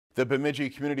The Bemidji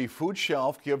Community Food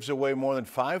Shelf gives away more than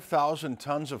 5,000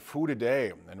 tons of food a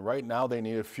day, and right now they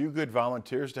need a few good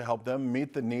volunteers to help them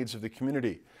meet the needs of the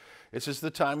community. This is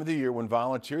the time of the year when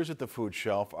volunteers at the food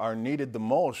shelf are needed the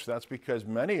most. That's because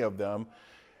many of them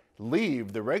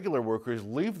the regular workers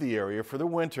leave the area for the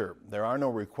winter. There are no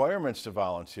requirements to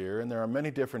volunteer, and there are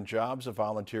many different jobs a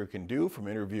volunteer can do, from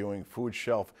interviewing food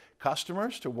shelf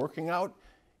customers to working out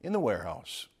in the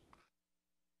warehouse.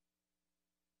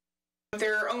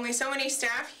 There are only so many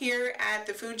staff here at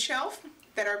the food shelf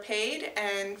that are paid,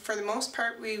 and for the most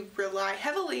part we rely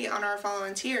heavily on our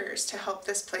volunteers to help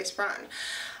this place run.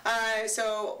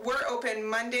 So we're open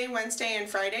Monday, Wednesday, and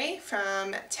Friday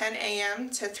from 10 a.m.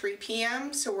 to 3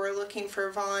 p.m. So we're looking for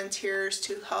volunteers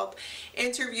to help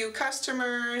interview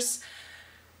customers,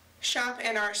 shop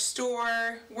in our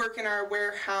store, work in our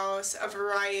warehouse. A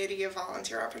variety of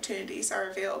volunteer opportunities are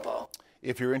available.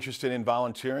 If you're interested in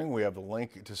volunteering, we have the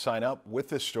link to sign up with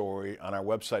this story on our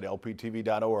website, lptv.org/news.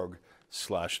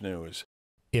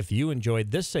 If you enjoyed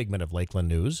this segment of Lakeland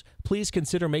News, please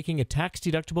consider making a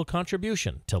tax-deductible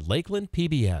contribution to Lakeland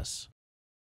PBS.